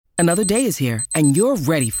Another day is here, and you're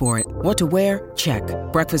ready for it. What to wear? Check.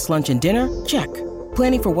 Breakfast, lunch, and dinner? Check.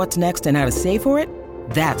 Planning for what's next and how to save for it?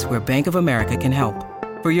 That's where Bank of America can help.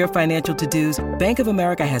 For your financial to-dos, Bank of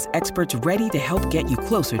America has experts ready to help get you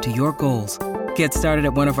closer to your goals. Get started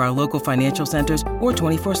at one of our local financial centers or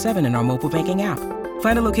 24/7 in our mobile banking app.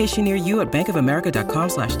 Find a location near you at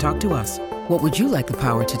bankofamerica.com/talktous. What would you like the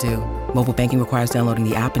power to do? Mobile banking requires downloading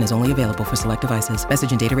the app and is only available for select devices.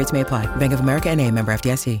 Message and data rates may apply. Bank of America N.A., member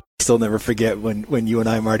FDIC. Still never forget when you and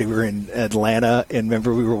I, Marty, were in Atlanta, and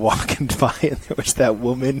remember we were walking by and there was that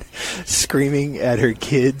woman screaming at her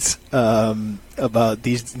kids about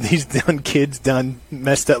these young kids done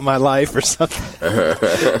messed up my life or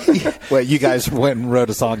something. Well, you guys went and wrote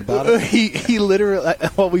a song about it? He literally,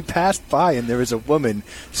 well, we passed by and there was a woman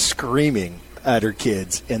screaming at her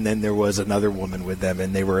kids, and then there was another woman with them,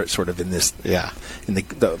 and they were sort of in this, and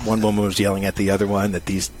the one woman was yelling at the other one that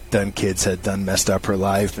these done kids had done messed up her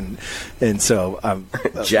life, and so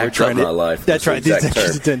jacked up my life. That's right. These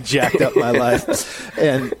kids had done jacked up my life,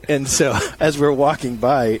 and so as we're walking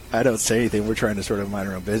by, I don't say anything. We're trying to sort of mind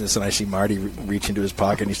our own business, and I see Marty reach into his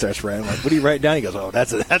pocket and he starts writing. I'm like, what do you write down? He goes, oh,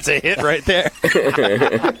 that's a hit right there.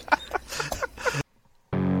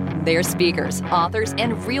 They're speakers, authors,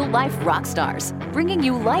 and real-life rock stars, bringing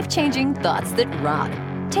you life-changing thoughts that rock,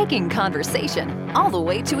 taking conversation all the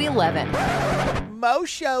way to 11.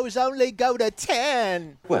 Most shows only go to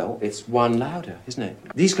 10. Well, it's one louder, isn't it?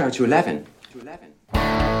 These go to 11.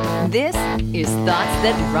 This is Thoughts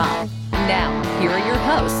That Rock. Now, here are your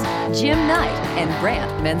hosts, Jim Knight and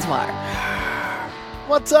Brant Menswar.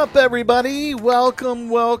 What's up, everybody? Welcome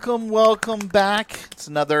back. It's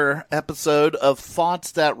another episode of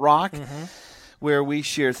Thoughts That Rock, where we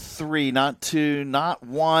share three, not two, not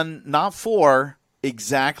one, not four,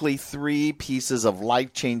 exactly three pieces of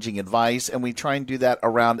life-changing advice, and we try and do that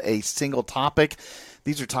around a single topic.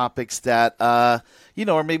 These are topics that, are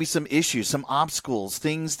maybe some issues, some obstacles,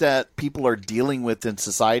 things that people are dealing with in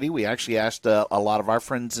society. We actually asked a lot of our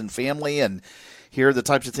friends and family, and here are the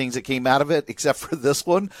types of things that came out of it, except for this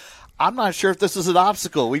one. I'm not sure if this is an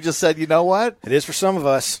obstacle. We just said, you know what? It is for some of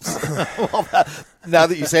us. Well, now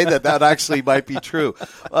that you say that actually might be true.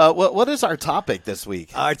 What is our topic this week?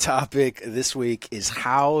 Our topic this week is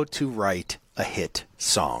how to write a hit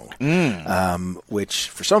song, which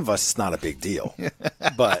for some of us is not a big deal,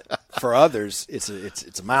 but for others it's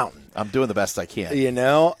a mountain. I'm doing the best I can.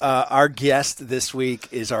 Our guest this week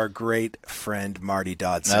is our great friend Marty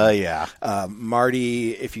Dodson. Oh yeah,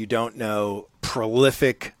 Marty, if you don't know,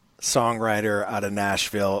 prolific songwriter out of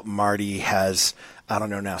Nashville. Marty has, I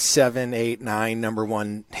don't know now, 7, 8, 9 number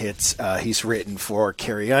one hits. He's written for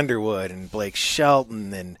Carrie Underwood and Blake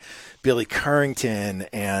Shelton and Billy Currington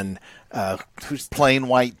and who's Plain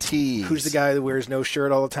White Tees. Who's the guy that wears no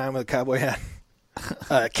shirt all the time with a cowboy hat?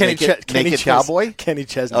 Kenny Cowboy? Kenny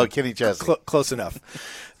Chesney. Oh, Kenny Chesney. Close enough.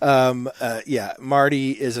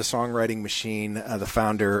 Marty is a songwriting machine,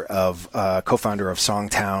 the co-founder of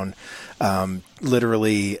Songtown.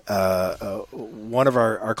 Literally one of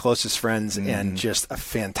our closest friends and just a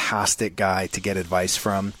fantastic guy to get advice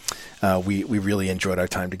from. We really enjoyed our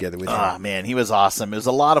time together with him. Oh, man, he was awesome. It was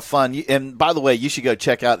a lot of fun. And by the way, you should go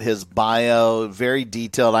check out his bio. Very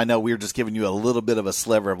detailed. I know we were just giving you a little bit of a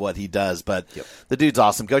sliver of what he does, but The dude's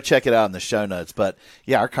awesome. Go check it out in the show notes. But,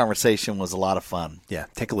 yeah, our conversation was a lot of fun. Yeah,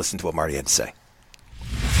 take a listen to what Marty had to say.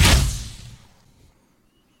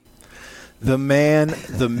 The man,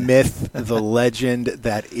 the myth, the legend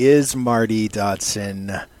that is Marty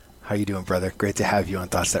Dodson. How you doing, brother? Great to have you on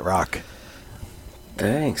Thoughts That Rock.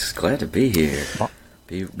 Thanks. Glad to be here.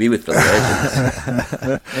 Be with the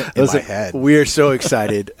legends. In my head. We are so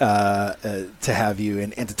excited to have you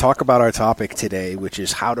and to talk about our topic today, which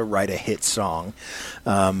is how to write a hit song.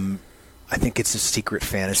 I think it's a secret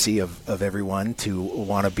fantasy of everyone to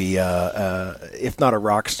want to be, if not a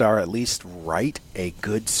rock star, at least write a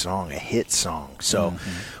good song, a hit song. So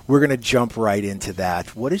we're going to jump right into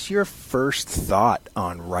that. What is your first thought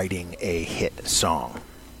on writing a hit song?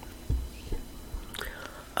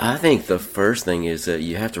 I think the first thing is that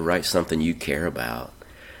you have to write something you care about.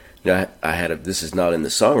 This is not in the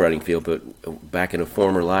songwriting field, but back in a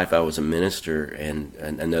former life, I was a minister, and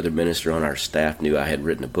another minister on our staff knew I had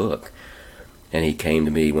written a book. And he came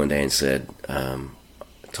to me one day and said,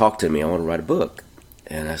 talk to me, I want to write a book.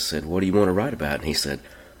 And I said, what do you want to write about? And he said,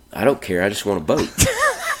 I don't care, I just want a boat.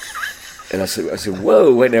 And I said,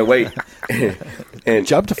 whoa, wait. And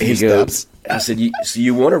jumped a few steps. I said, so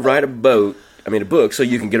you want to write a book, a book, so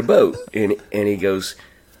you can get a boat? And he goes,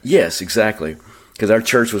 yes, exactly. Because our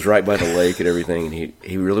church was right by the lake and everything, and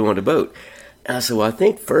he really wanted a boat. And I said, well, I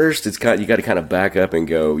think first you got to kind of back up and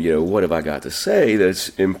go, what have I got to say that's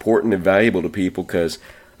important and valuable to people? Because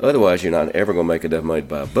otherwise, you're not ever going to make enough money to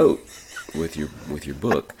buy a boat with your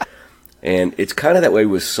book. And it's kind of that way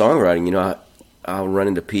with songwriting. I'll run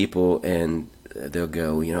into people and they'll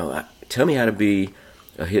go, tell me how to be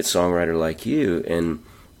a hit songwriter like you. And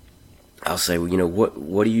I'll say, well,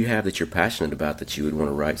 what do you have that you're passionate about that you would want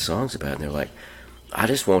to write songs about? And they're like, I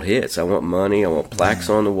just want hits. I want money. I want plaques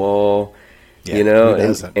on the wall. Yeah,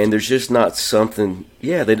 and there's just not something.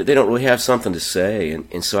 Yeah, they don't really have something to say.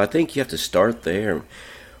 And so I think you have to start there.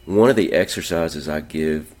 One of the exercises I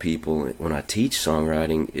give people when I teach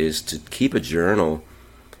songwriting is to keep a journal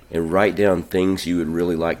and write down things you would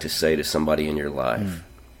really like to say to somebody in your life.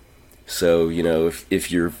 So,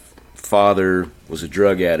 if your father was a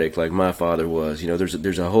drug addict like my father was,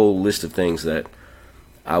 there's a whole list of things that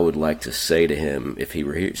I would like to say to him if he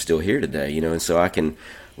were still here today, and so I can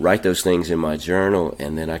write those things in my journal,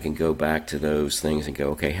 and then I can go back to those things and go,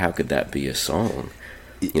 okay, how could that be a song?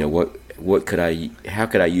 How could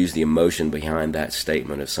I use the emotion behind that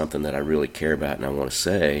statement of something that I really care about and I want to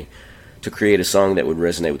say to create a song that would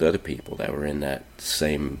resonate with other people that were in that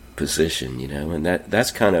same position, and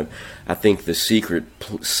that's kind of, I think, the secret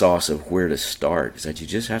sauce of where to start is that you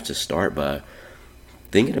just have to start by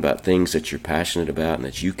thinking about things that you're passionate about and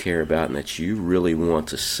that you care about and that you really want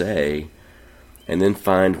to say, and then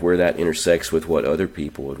find where that intersects with what other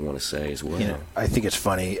people would want to say as well. I think it's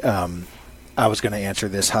funny. I was going to answer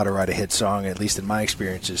this, how to write a hit song, at least in my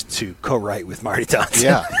experience, is to co-write with Marty Dodson.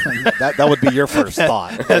 Yeah, that would be your first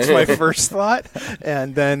thought. That's my first thought.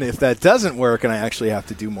 And then if that doesn't work and I actually have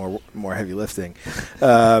to do more heavy lifting,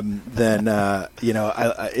 then,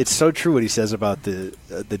 it's so true what he says about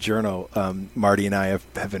the journal. Marty and I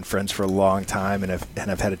have been friends for a long time and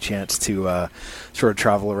have had a chance to sort of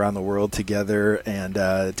travel around the world together and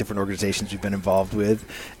different organizations we've been involved with.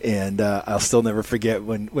 And I'll still never forget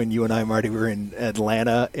when you and I, Marty, were in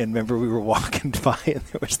Atlanta, and remember we were walking by and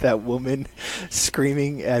there was that woman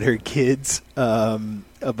screaming at her kids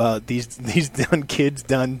about these dumb kids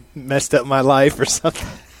done messed up my life or something.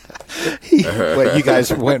 But you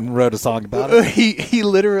guys went and wrote a song about it? He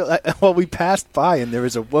literally, we passed by and there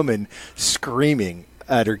was a woman screaming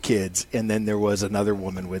at her kids, and then there was another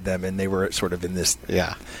woman with them, and they were sort of in this.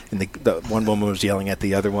 Yeah, and the one woman was yelling at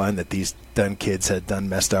the other one that these dumb kids had done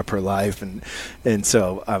messed up her life, and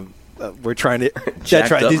so we're trying to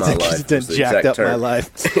jacked up my life,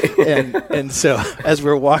 and so as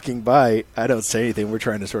we're walking by, I don't say anything. We're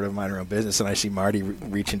trying to sort of mind our own business, and I see Marty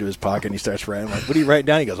reach into his pocket and he starts writing. I'm like, what are you writing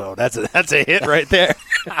down? He goes, oh, that's a hit right there.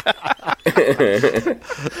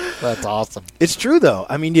 That's awesome. It's true though.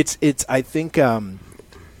 I mean, it's I think.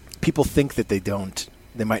 People think that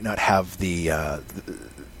they might not have the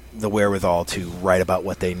wherewithal to write about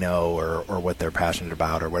what they know or what they're passionate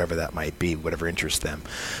about or whatever that might be, whatever interests them,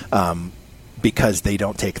 because they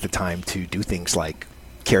don't take the time to do things like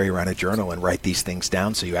carry around a journal and write these things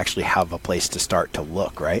down so you actually have a place to start to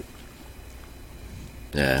look, right?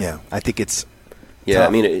 Yeah. I think it's tough.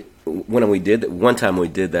 I mean, one time we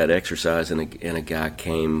did that exercise and a guy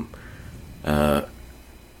came.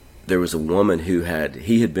 There was a woman who had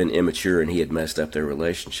been immature and he had messed up their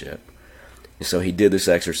relationship. And so he did this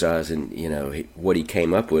exercise, and what he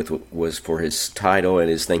came up with was, for his title and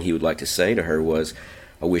his thing he would like to say to her was,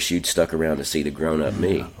 I wish you'd stuck around to see the grown-up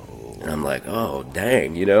me. And I'm like, oh,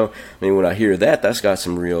 dang, I mean, when I hear that, that's got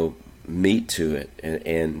some real meat to it.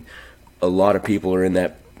 And a lot of people are in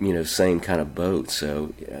that, same kind of boat.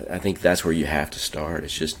 So I think that's where you have to start.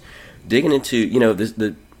 It's just digging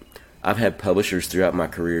into, I've had publishers throughout my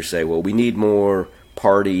career say, well, we need more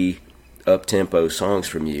party, up-tempo songs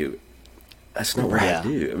from you. That's not what I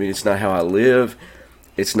do. I mean, it's not how I live.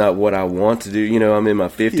 It's not what I want to do. I'm in my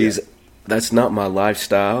 50s. Yeah. That's not my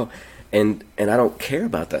lifestyle. And I don't care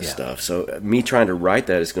about that stuff. So me trying to write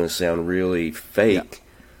that is going to sound really fake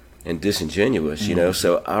and disingenuous,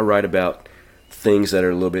 So I write about things that are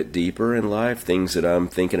a little bit deeper in life, things that I'm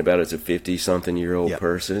thinking about as a 50-something-year-old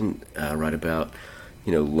person. I write about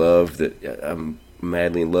love, that I'm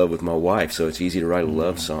madly in love with my wife, so it's easy to write a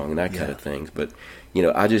love song and that kind of things. But,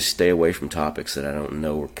 I just stay away from topics that I don't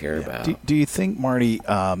know or care about. Do you think, Marty,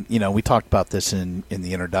 we talked about this in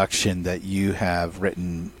the introduction, that you have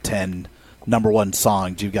written 10 number one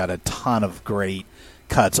songs. You've got a ton of great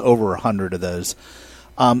cuts, over 100 of those.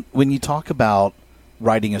 When you talk about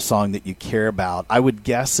writing a song that you care about, I would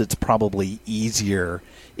guess it's probably easier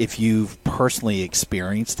if you've personally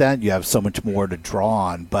experienced that. You have so much more to draw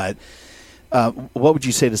on. But what would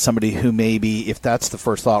you say to somebody who maybe, if that's the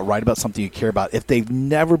first thought, write about something you care about, if they've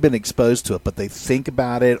never been exposed to it, but they think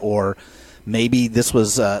about it, or maybe this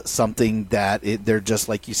was something that they're just,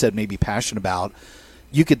 like you said, maybe passionate about,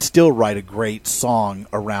 you could still write a great song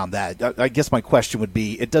around that. I guess my question would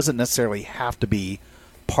be, it doesn't necessarily have to be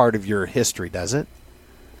part of your history, does it?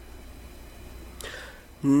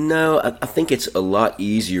 No, I think it's a lot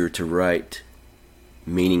easier to write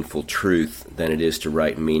meaningful truth than it is to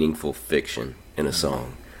write meaningful fiction in a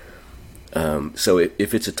song. So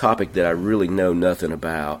if it's a topic that I really know nothing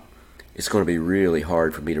about, it's going to be really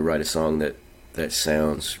hard for me to write a song that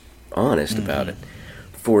sounds honest about it.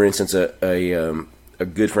 For instance, a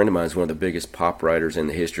good friend of mine is one of the biggest pop writers in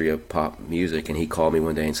the history of pop music, and he called me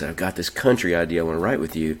one day and said, I've got this country idea I want to write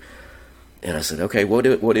with you. And I said, okay, what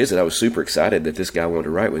is it? I was super excited that this guy wanted to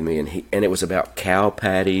write with me, and it was about cow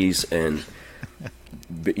patties and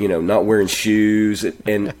not wearing shoes,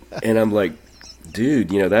 and I'm like, dude,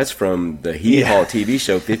 that's from the Hee Haw TV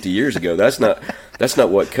show 50 years ago. That's not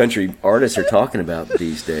what country artists are talking about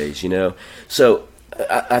these days, So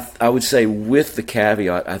I would say, with the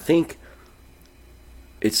caveat, I think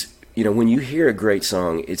it's, when you hear a great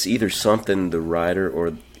song, it's either something the writer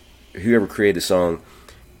or whoever created the song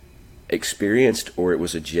experienced, or it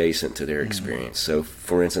was adjacent to their experience. So,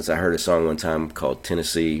 for instance, I heard a song one time called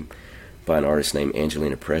Tennessee by an artist named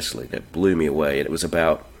Angelina Presley that blew me away. And it was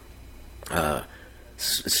about, it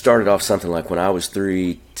started off something like, when I was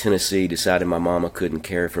 3, Tennessee decided my mama couldn't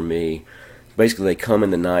care for me. Basically, they come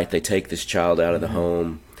in the night, they take this child out of the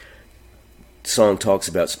home. The song talks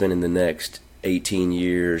about spending the next 18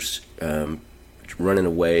 years running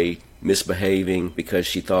away, misbehaving, because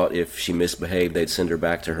she thought if she misbehaved, they'd send her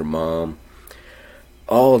back to her mom.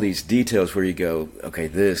 All these details where you go, okay,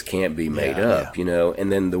 this can't be made up,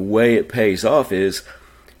 And then the way it pays off is,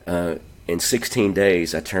 in 16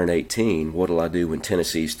 days, I turn 18. What'll I do when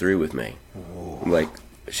Tennessee's through with me? Like,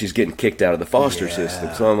 she's getting kicked out of the foster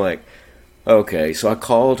system. So I'm like, okay. So I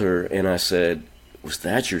called her and I said, was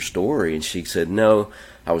that your story? And she said, no,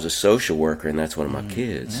 I was a social worker, and that's one of my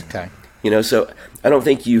kids. Okay. So I don't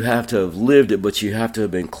think you have to have lived it, but you have to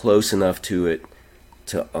have been close enough to it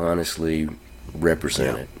to honestly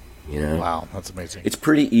represent it. Wow, that's amazing. It's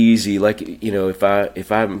pretty easy. Like,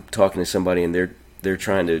 if I'm talking to somebody and they're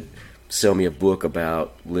trying to sell me a book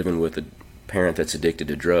about living with a parent that's addicted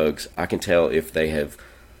to drugs, I can tell if they have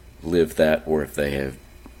lived that or if they have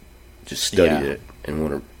just studied it and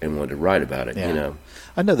wanted to write about it.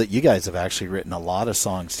 I know that you guys have actually written a lot of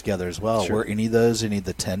songs together as well. Sure. Were any of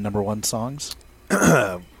the 10 number one songs? We're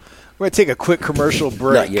going to take a quick commercial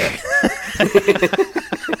break. Not yet.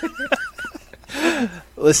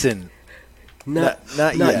 Listen, not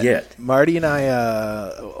yet. Marty and I,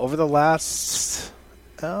 over the last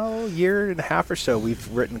year and a half or so, we've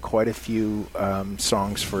written quite a few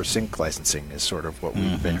songs for sync licensing is sort of what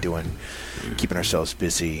we've been doing, keeping ourselves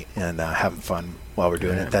busy and having fun while we're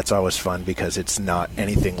doing it. That's always fun because it's not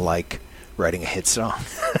anything like writing a hit song.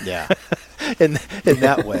 in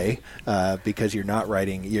that way, because you're not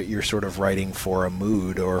writing, you're sort of writing for a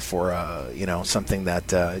mood or for something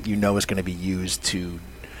that is going to be used to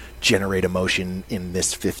generate emotion in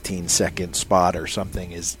this 15-second spot or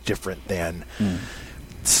something is different than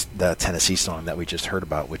the Tennessee song that we just heard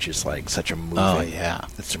about, which is like such a moving,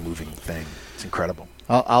 it's a moving thing. It's incredible.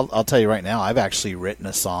 I'll tell you right now, I've actually written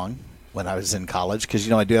a song when I was in college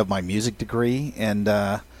because I do have my music degree, and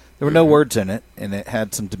there were no words in it, and it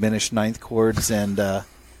had some diminished ninth chords and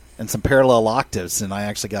some parallel octaves, and I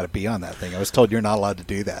actually got a B on that thing. I was told you're not allowed to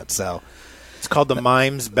do that, so it's called the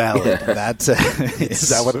Mimes Ballad. That's is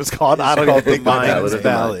that what it was called? I don't even think the Mimes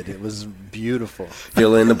Ballad. It was beautiful.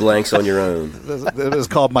 Fill in the blanks on your own. It was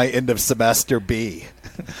called my end of semester B.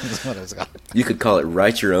 That's what it was called. You could call it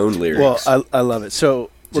Write Your Own Lyrics. Well, I love it.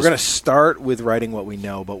 So we're going to start with writing what we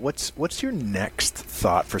know, but what's your next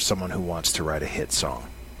thought for someone who wants to write a hit song?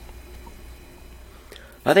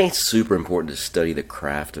 I think it's super important to study the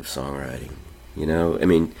craft of songwriting.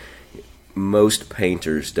 Most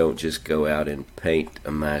painters don't just go out and paint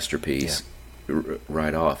a masterpiece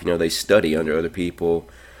right off. They study under other people.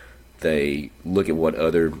 They look at what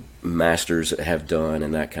other masters have done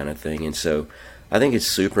and that kind of thing. And so I think it's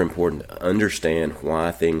super important to understand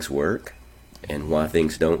why things work and why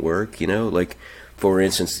things don't work. Like, for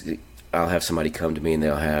instance, I'll have somebody come to me and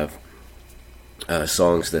they'll have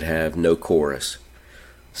songs that have no chorus.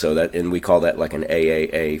 So and we call that like an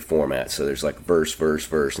AAA format. So there's like verse, verse,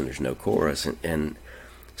 verse, and there's no chorus. And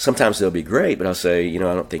sometimes they'll be great, but I'll say, I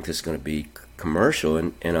don't think this is going to be commercial.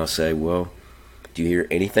 And I'll say, well, do you hear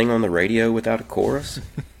anything on the radio without a chorus?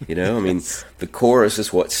 The chorus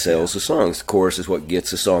is what sells the songs. The chorus is what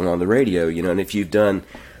gets a song on the radio, and if you've done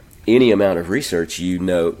any amount of research,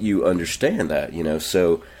 you understand that,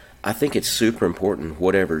 So I think it's super important,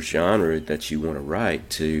 whatever genre that you want to write,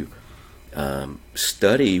 to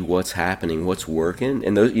study what's happening, what's working,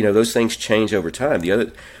 and those things change over time. The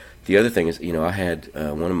other thing is, I had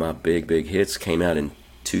one of my big hits came out in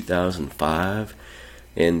 2005,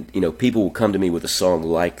 and people will come to me with a song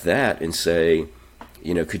like that and say,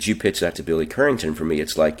 could you pitch that to Billy Currington for me?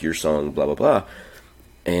 It's like your song, blah blah blah,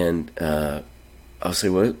 and I'll say,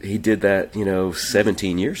 well, he did that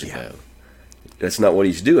 17 years ago. That's not what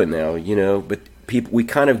he's doing now, but we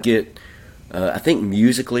kind of get, I think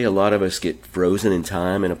musically a lot of us get frozen in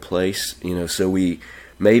time in a place, so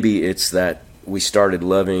maybe it's that we started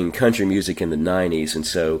loving country music in the 90s, and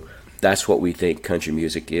so that's what we think country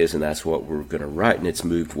music is, and that's what we're going to write, and it's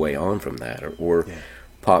moved way on from that, or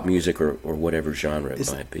pop music or whatever genre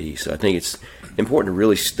it might be. So I think it's important to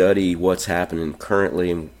really study what's happening currently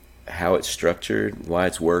and how it's structured, why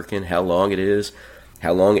it's working, how long it is,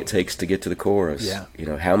 how long it takes to get to the chorus,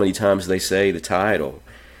 how many times they say the title,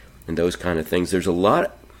 and those kind of things. There's a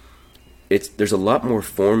lot more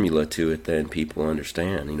formula to it than people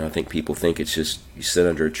understand. I think people think it's just you sit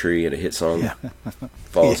under a tree and a hit song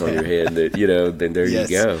falls on your head. Then there you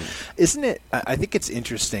go. Isn't it? I think it's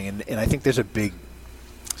interesting, and I think there's a big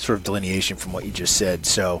sort of delineation from what you just said.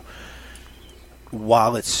 So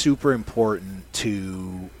while it's super important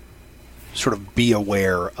to sort of be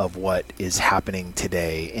aware of what is happening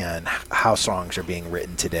today and how songs are being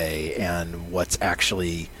written today and what's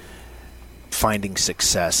actually finding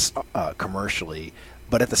success commercially,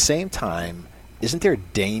 but at the same time, isn't there a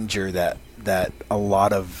danger that a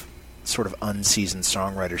lot of sort of unseasoned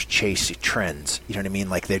songwriters chase trends? You know what I mean?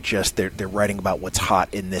 Like they're writing about what's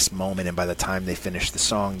hot in this moment, and by the time they finish the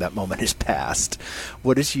song, that moment is past.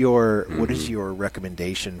 What is your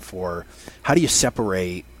recommendation for how do you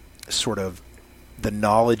separate sort of the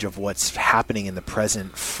knowledge of what's happening in the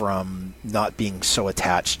present from not being so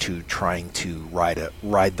attached to trying to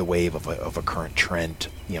ride the wave of a current trend,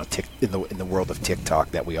 in the world of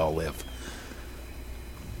TikTok that we all live?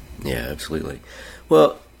 Yeah, absolutely.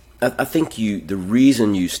 Well, I think the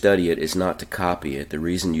reason you study it is not to copy it. The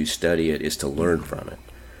reason you study it is to learn from it.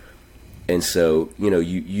 And so,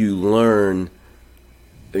 you learn,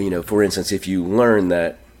 for instance, if you learn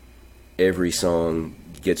that every song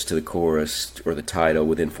gets to the chorus or the title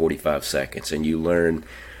within 45 seconds, and you learn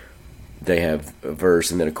they have a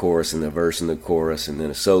verse and then a chorus and a verse and the chorus and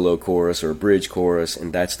then a solo chorus or a bridge chorus,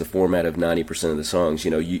 and that's the format of 90% of the songs.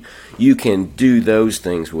 You can do those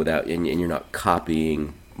things without, and you're not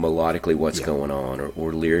copying melodically what's going on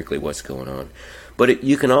or lyrically what's going on. But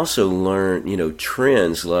you can also learn,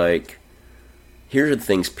 trends, like here are the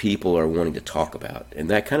things people are wanting to talk about,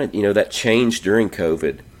 and that kind of, that changed during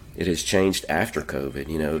COVID. It has changed after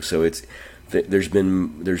COVID, so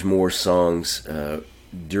there's more songs.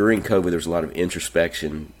 During COVID, there's a lot of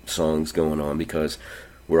introspection songs going on because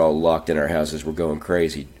we're all locked in our houses. We're going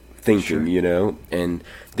crazy thinking, and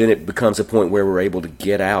then it becomes a point where we're able to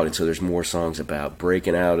get out. And so there's more songs about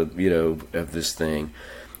breaking out of, of this thing.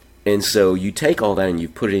 And so you take all that and you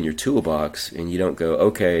put it in your toolbox, and you don't go,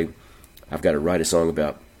 okay, I've got to write a song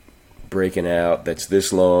about breaking out that's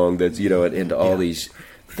this long, that's, into all these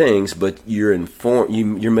things, but you're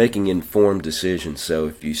making informed decisions. So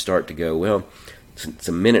if you start to go, well, it's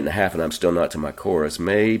a minute and a half and I'm still not to my chorus,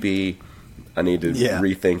 maybe I need to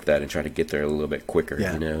rethink that and try to get there a little bit quicker,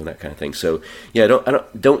 that kind of thing. So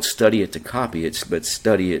don't study it to copy it, but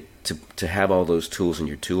study it to have all those tools in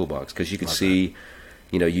your toolbox, because you can see,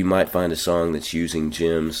 you might find a song that's using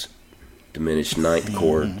Jim's diminished ninth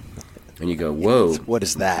chord, and you go, whoa, what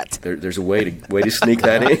is that? There's a way to sneak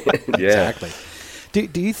that in. Exactly.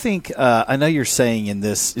 Do you think, I know you're saying in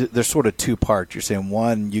this, there's sort of two parts. You're saying,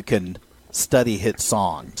 one, you can study hit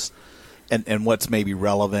songs and what's maybe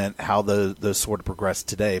relevant, how those sort of progress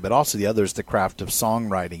today, but also the other is the craft of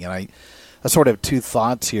songwriting. And I sort of have two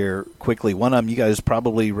thoughts here quickly. One of them, you guys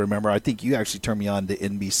probably remember, I think you actually turned me on to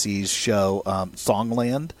NBC's show,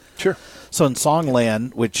 Songland. Sure. So in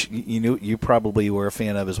Songland, which you probably were a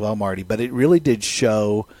fan of as well, Marty, but it really did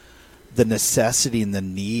show the necessity and the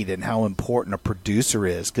need and how important a producer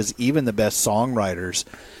is, because even the best songwriters,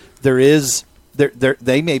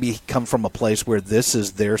 they maybe come from a place where this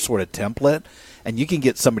is their sort of template, and you can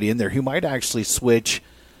get somebody in there who might actually switch,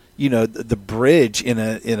 the bridge in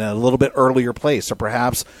a little bit earlier place, or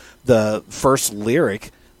perhaps the first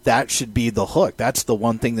lyric that should be the hook. That's the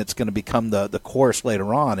one thing that's going to become the chorus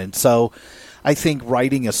later on. And so I think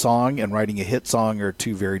writing a song and writing a hit song are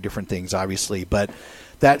two very different things, obviously, but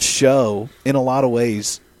that show, in a lot of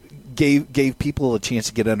ways, gave people a chance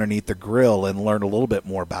to get underneath the grill and learn a little bit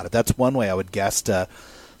more about it. That's one way I would guess to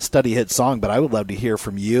study a hit song, but I would love to hear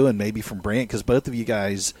from you and maybe from Brant, because both of you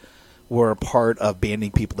guys were a part of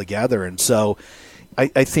banding people together. And so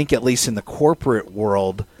I think, at least in the corporate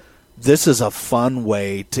world, this is a fun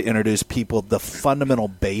way to introduce people the fundamental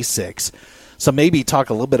basics. So maybe talk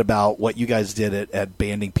a little bit about what you guys did at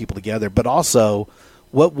banding people together, but also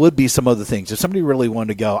what would be some other things. If somebody really wanted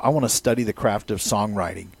to go, I want to study the craft of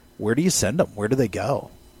songwriting, where do you send them? Where do they go?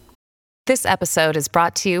 This episode is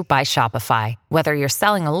brought to you by Shopify. Whether you're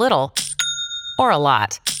selling a little or a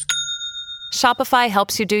lot, Shopify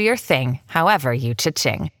helps you do your thing, however you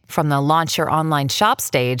cha-ching. From the launch your online shop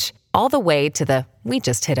stage, all the way to the we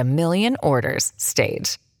just hit 1 million orders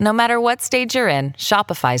stage. No matter what stage you're in,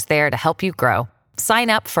 Shopify's there to help you grow. Sign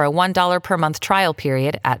up for a $1 per month trial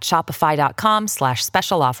period at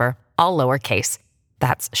shopify.com/special offer, all lowercase.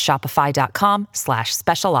 That's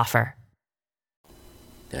shopify.com/special offer.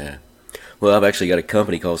 Yeah. Well, I've actually got a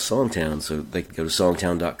company called Songtown, so they can go to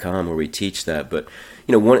songtown.com where we teach that. But,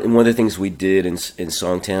 you know, one of the things we did in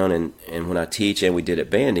Songtown and when I teach and we did at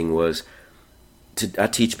banding was I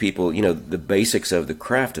teach people, you know, the basics of the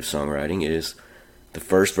craft of songwriting is the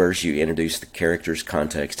first verse, you introduce the character's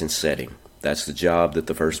context and setting. That's the job that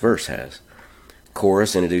the first verse has.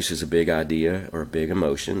 Chorus introduces a big idea or a big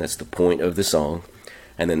emotion. That's the point of the song.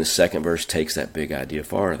 And then the second verse takes that big idea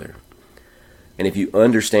farther. And if you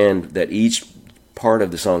understand that each part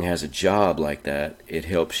of the song has a job like that, it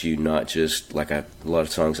helps you not just, like a lot of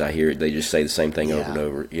songs I hear, they just say the same thing over and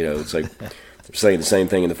over. You know, it's like they're saying the same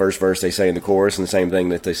thing in the first verse they say in the chorus and the same thing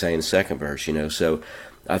that they say in the second verse, you know. So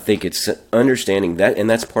I think it's understanding that, and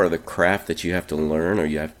that's part of the craft that you have to learn, or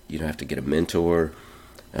you have to get a mentor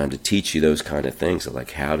to teach you those kind of things,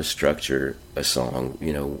 like how to structure a song.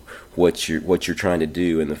 You know, what you're trying to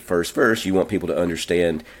do in the first verse. You want people to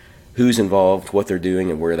understand who's involved, what they're doing,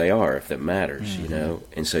 and where they are, if that matters. Mm-hmm. You know,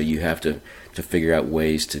 and so you have to figure out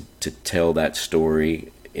ways to tell that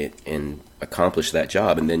story and accomplish that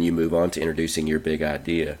job, and then you move on to introducing your big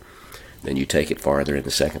idea. Then you take it farther in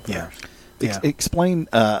the second verse. Yeah. Explain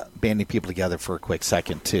banding people together for a quick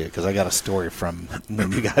second, too, because I got a story from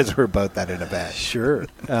when you guys were both at an event. Sure.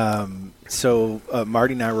 So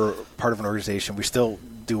Marty and I were part of an organization. We still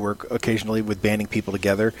do work occasionally with banding people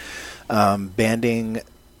together. Banding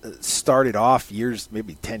started off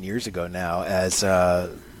maybe 10 years ago now, as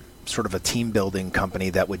sort of a team-building company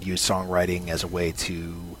that would use songwriting as a way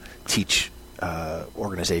to teach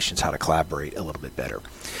organizations how to collaborate a little bit better.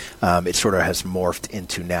 It sort of has morphed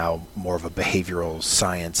into now more of a behavioral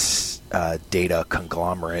science data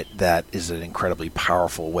conglomerate that is an incredibly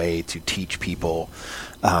powerful way to teach people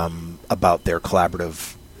about their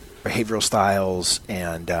collaborative behavioral styles,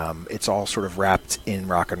 and it's all sort of wrapped in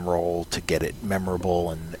rock and roll to get it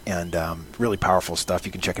memorable and really powerful stuff.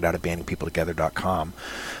 You can check it out at bandingpeopletogether.com.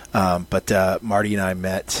 But Marty and I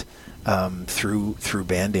met through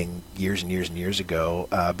banding years and years and years ago,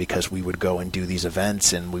 because we would go and do these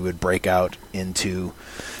events, and we would break out into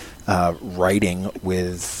writing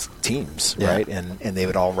with teams, right? And they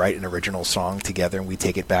would all write an original song together, and we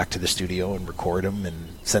take it back to the studio and record them and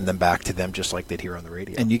send them back to them just like they'd hear on the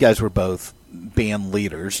radio. And you guys were both band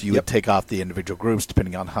leaders. You would take off the individual groups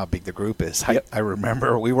depending on how big the group is. I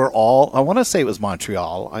remember we were all, I want to say it was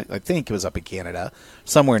Montreal. I think it was up in Canada,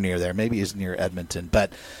 somewhere near there. Maybe it was near Edmonton.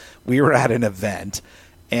 But we were at an event,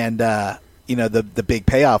 and the big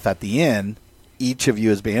payoff at the end, each of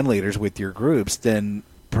you as band leaders with your groups then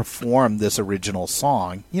perform this original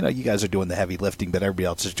song. You know, you guys are doing the heavy lifting, but everybody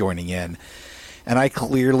else is joining in. And I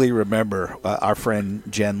clearly remember our friend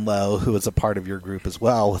Jen Lowe, who was a part of your group as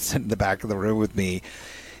well, was in the back of the room with me.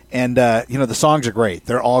 And, the songs are great.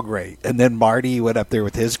 They're all great. And then Marty went up there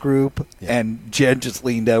with his group, and Jen just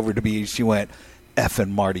leaned over to me. She went, "Effing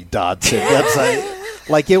Marty Dodson." That's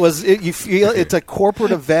you feel it's a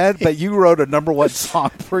corporate event, but you wrote a number one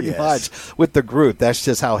song pretty much with the group. That's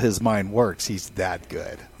just how his mind works. He's that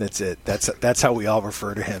good. That's it. That's how we all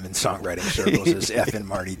refer to him in songwriting circles, as effing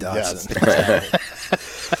Marty Dodson.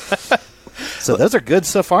 Yes. So those are good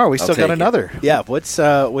so far. We still got another. Yeah. What's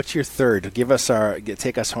your third?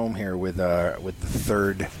 Take us home here with the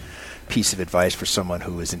third piece of advice for someone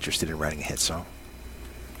who is interested in writing a hit song.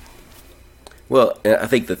 Well, I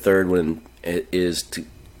think the third one is to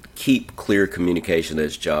keep clear communication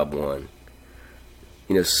as job one.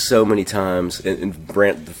 You know, so many times, and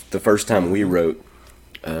Brent, the first time we wrote,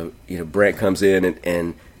 Brent comes in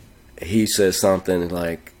and he says something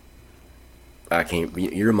like,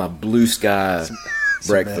 "You're my blue sky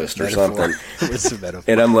breakfast," or something. It's a metaphor.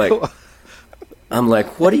 And I'm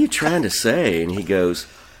like, "What are you trying to say?" And he goes,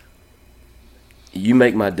 "You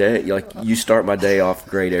make my day, you start my day off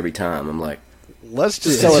great every time." I'm like, let's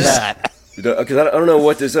just tell her that. Because I don't know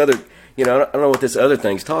what this other, I don't know what this other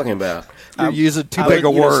thing's talking about. You're using too big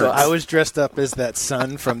a word. I was dressed up as that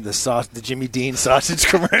son from the Jimmy Dean sausage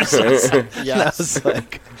commercials. Yes. I was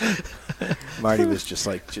like, Marty was just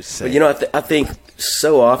saying. But, I think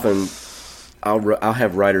so often I'll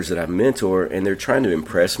have writers that I mentor, and they're trying to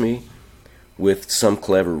impress me with some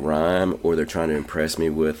clever rhyme, or they're trying to impress me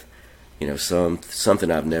with,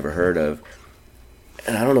 something I've never heard of,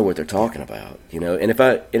 and I don't know what they're talking about. And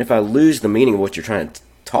if I lose the meaning of what you're trying to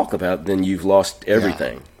talk about, then you've lost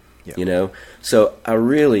everything. Yeah. So I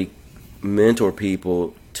really mentor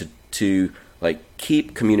people to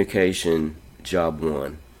keep communication job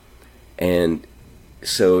one. And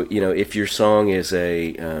so, if your song is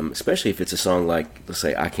especially if it's a song like, let's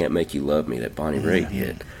say, I Can't Make You Love Me, that Bonnie Raitt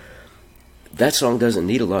did, that song doesn't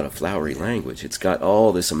need a lot of flowery language. It's got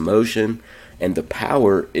all this emotion, and the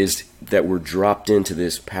power is that we're dropped into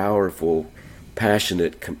this powerful,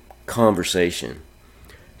 passionate conversation.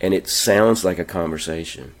 And it sounds like a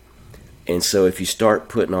conversation. And so if you start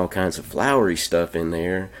putting all kinds of flowery stuff in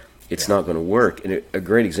there, it's not going to work. And a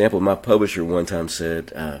great example, my publisher one time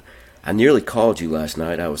said, I nearly called you last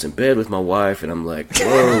night. I was in bed with my wife, and I'm like,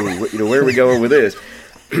 whoa, where are we going with this?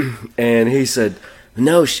 And he said,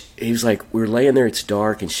 no, he was like, we're laying there, it's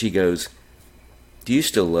dark, and she goes, do you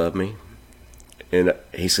still love me? And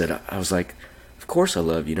he said, I was like, of course I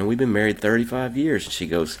love you. We've been married 35 years. And she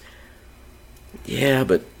goes, yeah,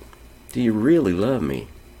 but do you really love me?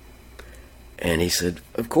 And he said,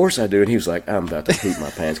 of course I do. And he was like, I'm about to poop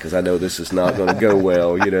my pants because I know this is not going to go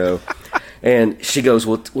well, And she goes,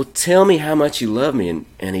 well, tell me how much you love me.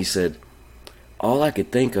 And he said, all I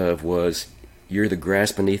could think of was, you're the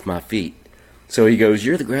grass beneath my feet. So he goes,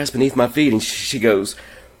 you're the grass beneath my feet. And she goes,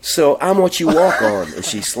 so I'm what you walk on. And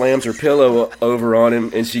she slams her pillow over on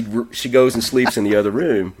him, and she goes and sleeps in the other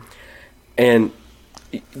room. And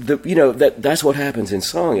that's what happens in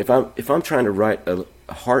song. If I'm trying to write a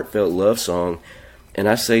heartfelt love song, and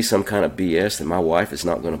I say some kind of BS that my wife is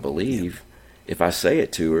not going to believe, if I say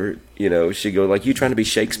it to her, she go like, you trying to be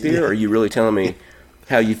Shakespeare, or are you really telling me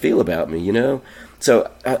how you feel about me? So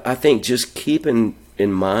I think just keeping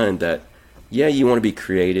in mind that, yeah, you want to be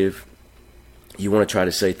creative, you want to try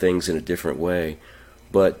to say things in a different way,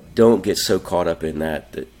 but don't get so caught up in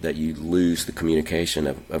that you lose the communication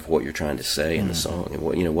of what you're trying to say in the song,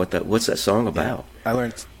 and what's that song about. I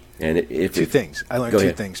learned two things. I learned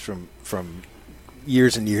two things from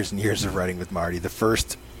years and years and years of writing with Marty. The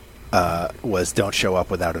first was don't show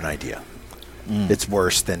up without an idea. It's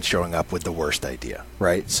worse than showing up with the worst idea,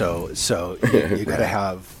 right? So you got to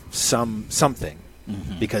have something,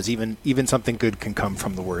 because even something good can come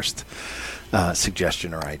from the worst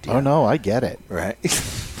suggestion or idea. Oh no, I get it. Right?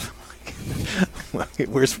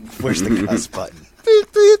 Where's the cuss button?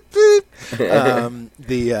 Beep, beep, beep. And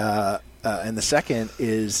the second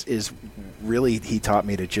is really, he taught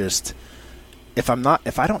me to just, if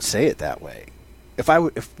I don't say it that way,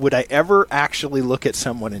 would I ever actually look at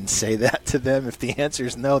someone and say that to them? If the answer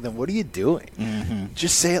is no, then what are you doing?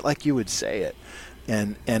 Just say it like you would say it,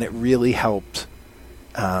 and it really helped.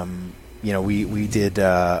 We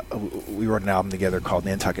wrote an album together called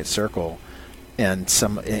Nantucket Circle, and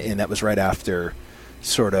that was right after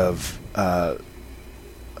sort of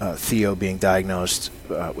Theo being diagnosed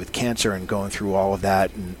with cancer and going through all of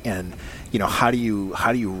that, and how do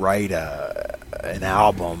you write an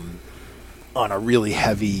album on a really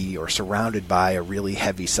heavy, or surrounded by a really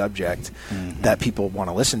heavy subject that people want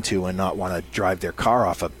to listen to and not want to drive their car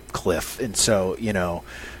off a cliff. And so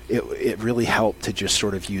it really helped to just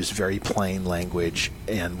sort of use very plain language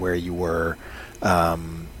and where you were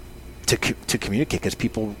to communicate, because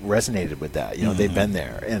people resonated with that. They've been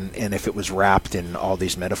there, and if it was wrapped in all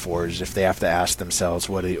these metaphors, if they have to ask themselves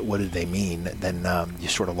what did they mean, then you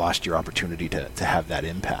sort of lost your opportunity to have that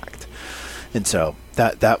impact. And so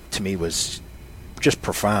that to me was just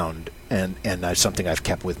profound, and that's something I've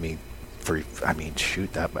kept with me for,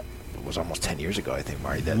 that was almost 10 years ago, I think,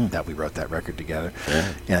 Marty, that we wrote that record together.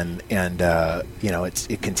 Yeah. And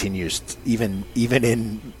it continues even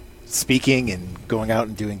in speaking and going out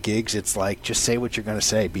and doing gigs. It's like, just say what you're going to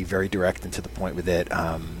say, be very direct and to the point with it,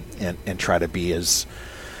 and try to be as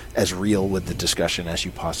real with the discussion as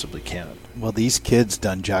you possibly can. Well, these kids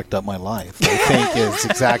done jacked up my life. They think is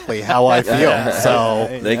exactly how I feel. So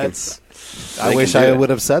I wish I would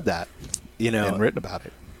have said that, and written about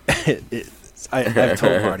it. I've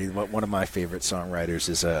told Marty one of my favorite songwriters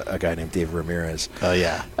is a guy named Dave Ramirez. Oh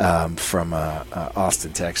yeah, from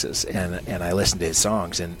Austin, Texas, and I listen to his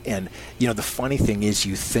songs, and the funny thing is,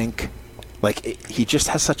 you think he just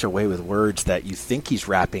has such a way with words that you think he's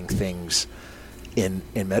wrapping things in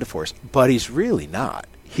metaphors, but he's really not.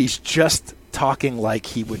 He's just talking like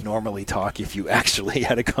he would normally talk if you actually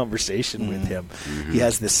had a conversation with him. He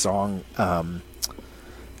has this song, I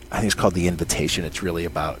think it's called The Invitation. It's really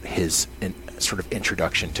about his sort of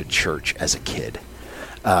introduction to church as a kid.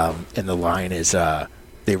 And the line is,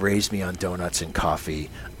 they raised me on donuts and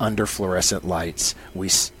coffee, under fluorescent lights.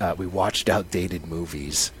 We watched outdated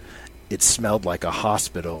movies. It smelled like a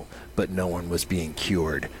hospital, but no one was being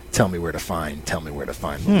cured. Tell me where to find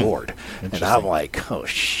the Lord. And I'm like, oh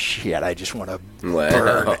shit, I just want to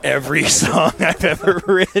burn every song I've ever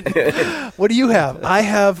written. What do you have? I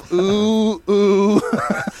have ooh, ooh.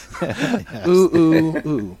 Ooh, ooh,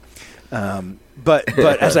 ooh. But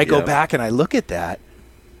as I go back and I look at that,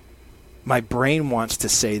 my brain wants to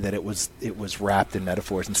say that it was wrapped in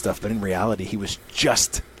metaphors and stuff, but in reality, he was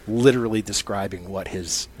just literally describing what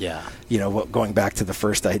his, going back to the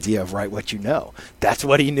first idea of write what you know. That's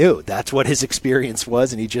what he knew. That's what his experience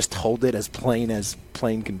was, and he just told it as plain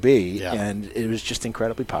can be, and it was just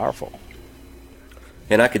incredibly powerful.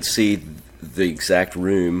 And I could see the exact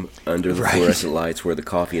room under the fluorescent lights where the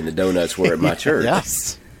coffee and the donuts were at my church.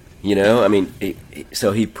 Yes. I mean,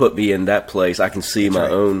 so he put me in that place. I can see my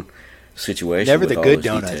own situation. Never the good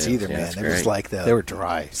details. donuts either, man. It was like they were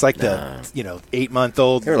dry. It's like the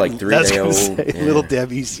 8-month-old. They were like 3-day-old. Little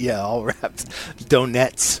Debbie's, all wrapped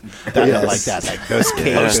donuts. Like that. Like those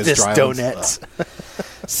Hostess donuts.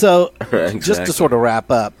 So, just to sort of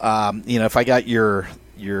wrap up, if I got your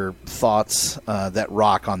thoughts that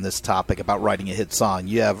rock on this topic about writing a hit song,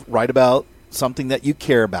 you have write about something that you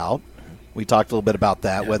care about. We talked a little bit about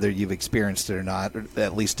that, whether you've experienced it or not, or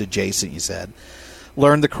at least adjacent, you said.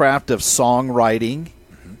 Learn the craft of songwriting,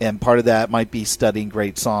 and part of that might be studying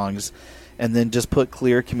great songs, and then just put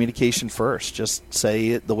clear communication first. Just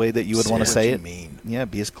say it the way that you would want to say it. Yeah,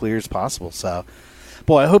 be as clear as possible. So,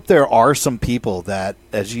 boy, I hope there are some people that,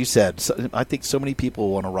 as you said, I think so many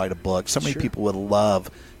people want to write a book. So many people would love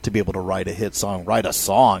to be able to write a hit song, write a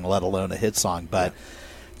song, let alone a hit song. But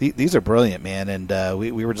these are brilliant, man. And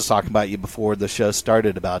we were just talking about you before the show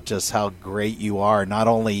started about just how great you are, not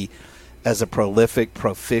only as a prolific,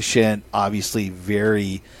 proficient, obviously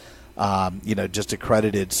very, just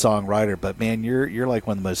accredited songwriter, but man, you're like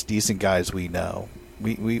one of the most decent guys we know.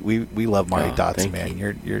 We love Marty Dodson, man.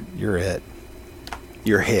 You're a hit.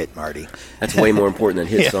 You're a hit, Marty. That's way more important than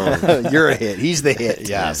hit songs. You're a hit. He's the hit.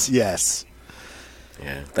 Yes. Yeah.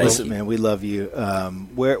 Listen, man, we love you.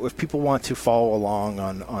 If people want to follow along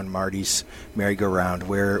on Marty's merry-go-round,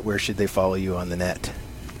 where should they follow you on the net?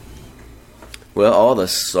 Well, all the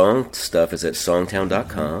song stuff is at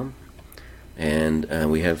songtown.com, and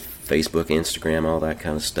we have Facebook, Instagram, all that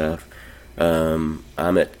kind of stuff. I'm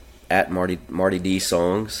at Marty D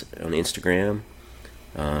Songs on Instagram.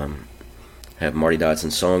 Have Marty Dodson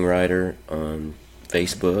Songwriter on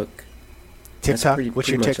Facebook. TikTok? What's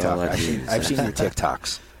your TikTok? I've seen your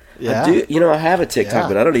TikToks. Yeah. I do. I have a TikTok,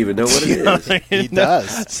 but I don't even know what it is. He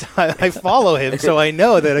does. I follow him, so I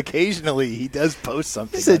know that occasionally he does post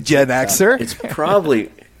something. He's a Gen Xer. It's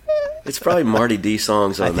probably Marty D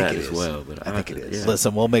Songs on that as well. But I think it is. Yeah.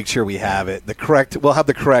 Listen, we'll make sure we have it. We'll have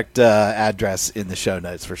the correct address in the show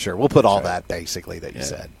notes for sure. We'll put all that basically that you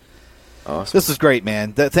said. Awesome. This is great,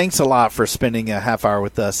 man. Thanks a lot for spending a half hour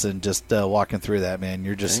with us and just walking through that, man.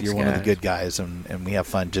 You're one of the good guys, and we have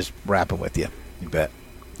fun just rapping with you. You bet.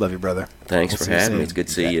 Love you, brother. Thanks for having me. It's good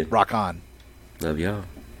to see you. Rock on. Love y'all.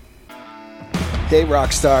 Hey,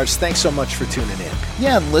 rock stars. Thanks so much for tuning in.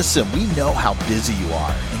 Yeah, and listen, we know how busy you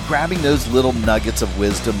are, and grabbing those little nuggets of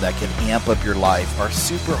wisdom that can amp up your life are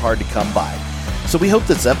super hard to come by. So we hope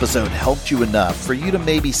this episode helped you enough for you to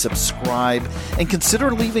maybe subscribe and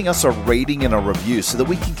consider leaving us a rating and a review so that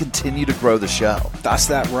we can continue to grow the show. Thus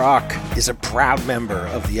That Rock is a proud member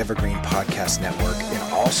of the Evergreen Podcast Network and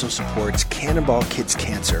also supports Cannonball Kids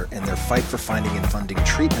Cancer and their fight for finding and funding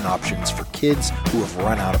treatment options for kids who have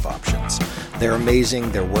run out of options. They're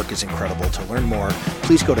amazing. Their work is incredible. To learn more,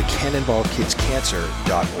 please go to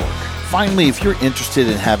cannonballkidscancer.org. Finally, if you're interested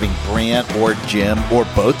in having Brant or Jim or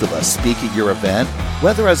both of us speak at your event,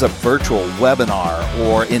 whether as a virtual webinar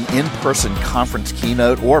or an in-person conference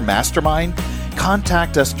keynote or mastermind,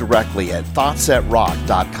 contact us directly at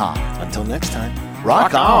thoughtsatrock.com. Until next time,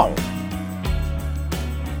 rock on!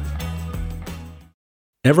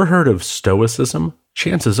 Ever heard of Stoicism?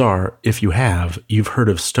 Chances are, if you have, you've heard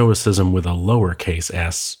of Stoicism with a lowercase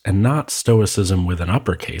s and not Stoicism with an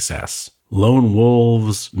uppercase S. Lone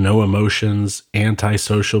wolves, no emotions,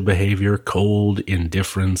 antisocial behavior, cold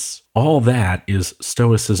indifference. All that is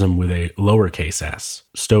Stoicism with a lowercase s.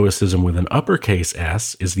 Stoicism with an uppercase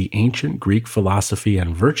S is the ancient Greek philosophy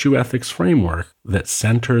and virtue ethics framework that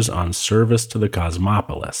centers on service to the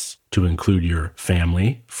cosmopolis, to include your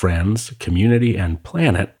family, friends, community, and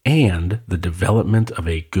planet, and the development of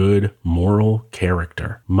a good moral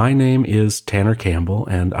character. My name is Tanner Campbell,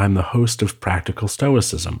 and I'm the host of Practical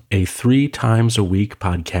Stoicism, a 3 times a week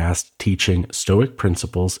podcast teaching Stoic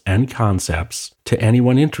principles and concepts to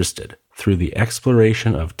anyone interested through the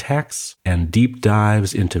exploration of texts and deep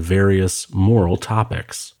dives into various moral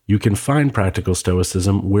topics. You can find Practical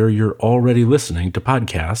Stoicism where you're already listening to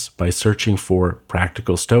podcasts by searching for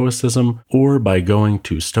Practical Stoicism or by going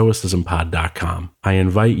to stoicismpod.com. I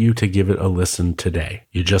invite you to give it a listen today.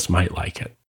 You just might like it.